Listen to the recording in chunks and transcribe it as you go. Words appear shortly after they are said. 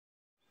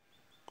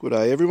Good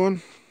day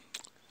everyone.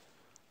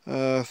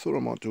 Thought I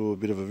might do a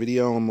bit of a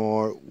video on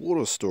my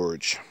water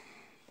storage.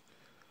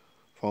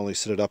 Finally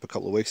set it up a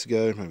couple of weeks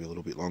ago, maybe a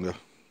little bit longer.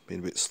 Been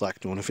a bit slack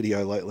doing a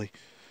video lately.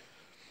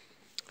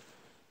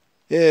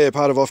 Yeah,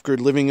 part of off-grid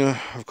living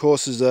of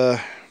course is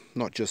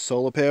not just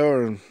solar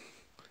power, and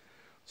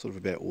sort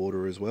of about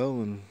water as well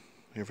and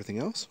everything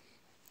else.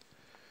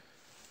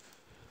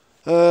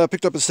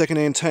 Picked up a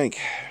second-hand tank.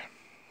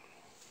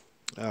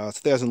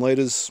 It's 1,000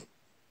 litres.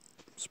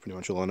 That's pretty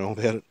much all I know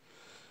about it.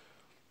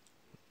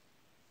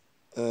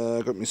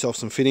 Got myself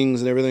some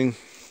fittings and everything.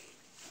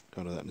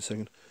 Go into that in a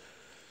second.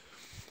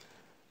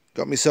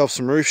 Got myself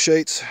some roof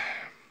sheets.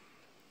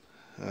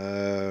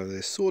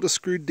 They're sort of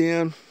screwed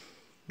down.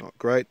 Not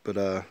great, but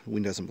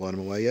wind hasn't blown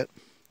them away yet.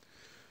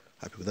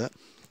 Happy with that.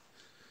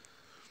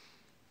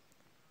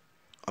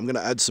 I'm going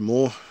to add some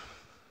more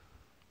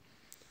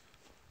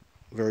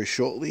very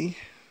shortly.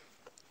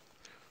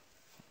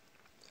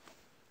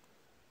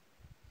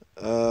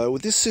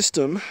 With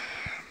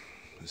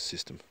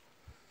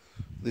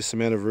this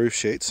amount of roof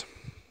sheets,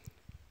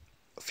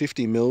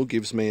 50mm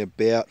gives me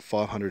about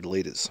 500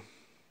 litres.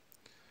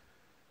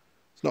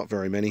 It's not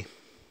very many,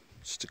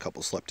 just a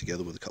couple slapped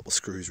together with a couple of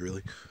screws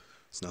really,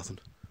 it's nothing.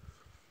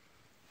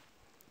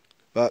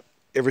 But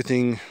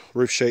everything,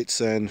 roof sheets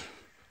and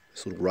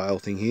this little rail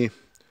thing here,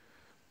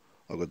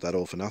 I got that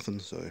all for nothing,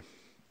 so it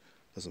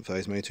doesn't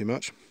faze me too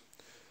much.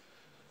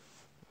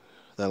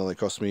 That only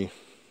cost me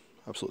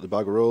absolutely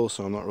bugger all,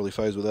 so I'm not really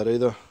phased with that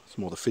either. It's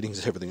more the fittings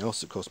and everything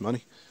else that costs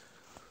money.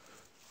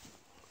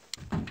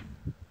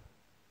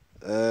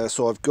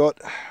 So I've got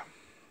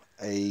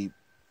a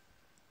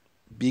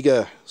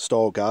bigger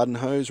style garden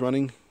hose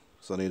running,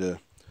 so I need a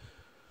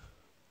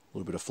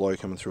little bit of flow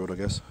coming through it, I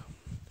guess.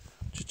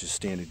 Just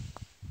standard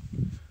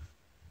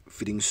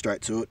fittings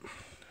straight to it.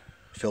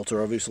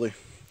 Filter obviously.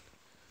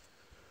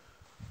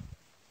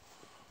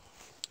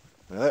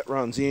 Now that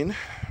runs in.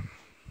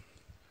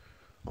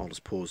 I'll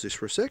just pause this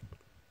for a sec.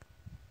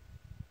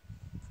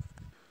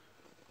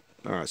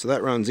 Alright, so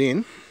that runs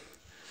in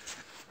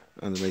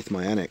underneath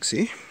my annex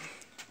here.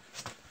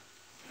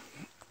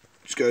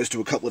 Which goes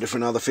to a couple of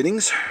different other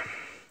fittings,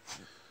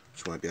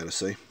 which you won't be able to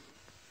see.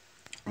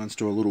 Runs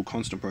to a little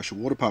constant pressure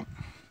water pump.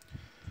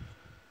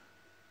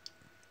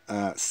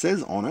 It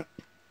says on it,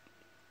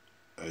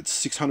 it's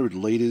 600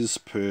 litres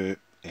per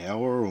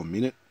hour or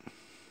minute.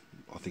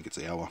 I think it's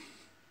hour.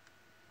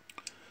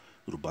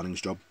 Little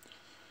Bunnings job.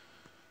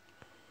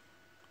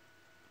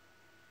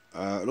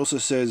 It also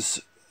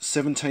says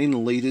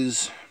 17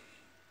 litres,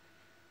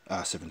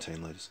 17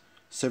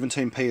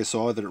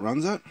 psi that it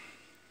runs at.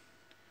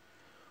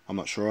 I'm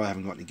not sure, I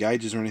haven't got any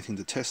gauges or anything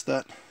to test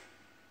that,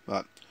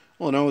 but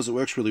all I know is it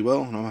works really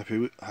well and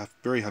I'm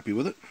very happy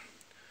with it.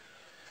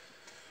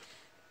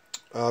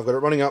 I've got it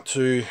running up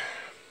to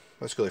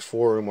basically a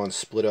 4-in-1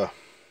 splitter,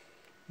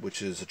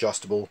 which is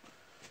adjustable,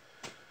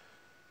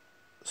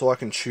 so I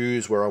can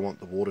choose where I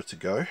want the water to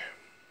go.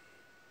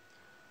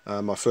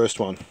 My first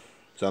one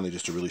is only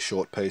just a really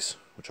short piece,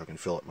 which I can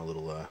fill up my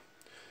little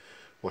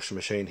washing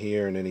machine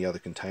here and any other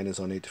containers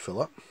I need to fill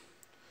up.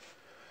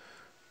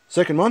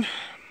 Second one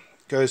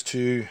goes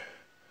to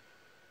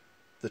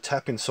the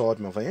tap inside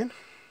my van.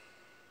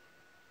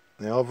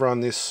 Now I've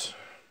run this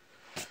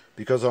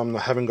because I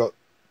haven't got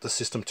the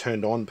system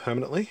turned on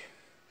permanently.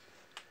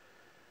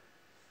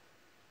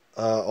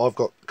 I've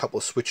got a couple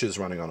of switches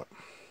running on it,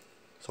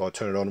 so I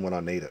turn it on when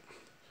I need it.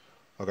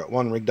 I've got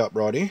one rigged up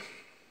right here,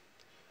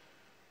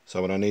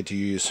 so when I need to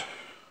use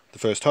the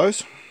first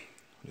hose,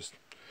 I just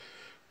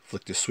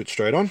flick this switch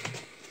straight on,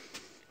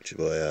 which is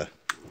by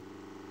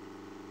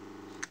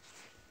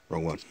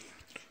wrong one.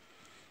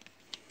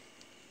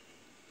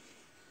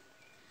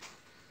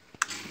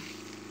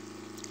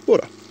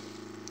 Water.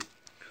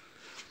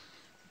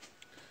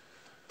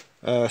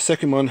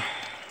 Second one,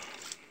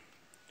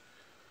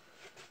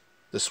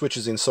 the switch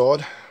is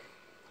inside,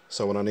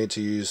 so when I need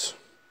to use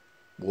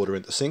water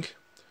in the sink,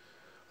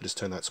 I just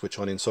turn that switch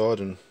on inside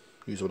and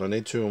use what I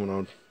need to, and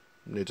when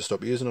I need to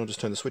stop using, I'll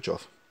just turn the switch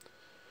off.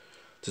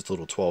 Just a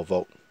little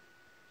 12-volt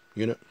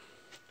unit.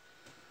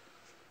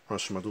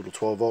 Runs from my little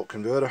 12-volt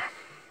converter.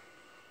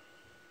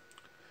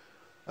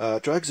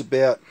 Drags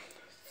about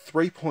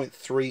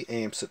 3.3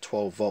 amps at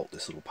 12 volt,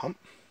 this little pump,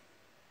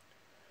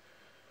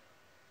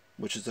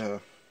 which is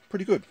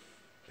pretty good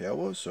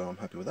power-wise, so I'm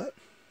happy with that.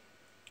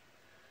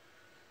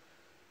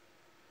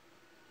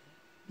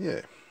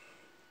 Yeah,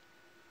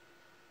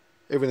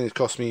 everything's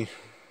cost me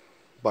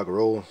bugger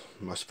all.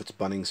 Most of it's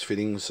Bunnings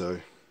fittings, so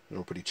they're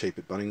all pretty cheap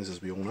at Bunnings,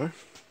 as we all know.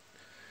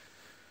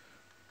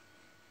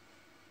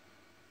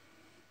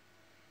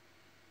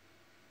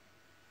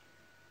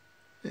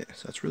 Yeah,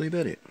 so that's really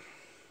about it.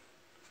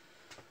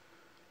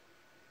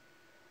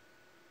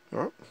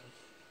 Alright,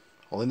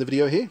 I'll end the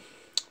video here.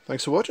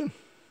 Thanks for watching.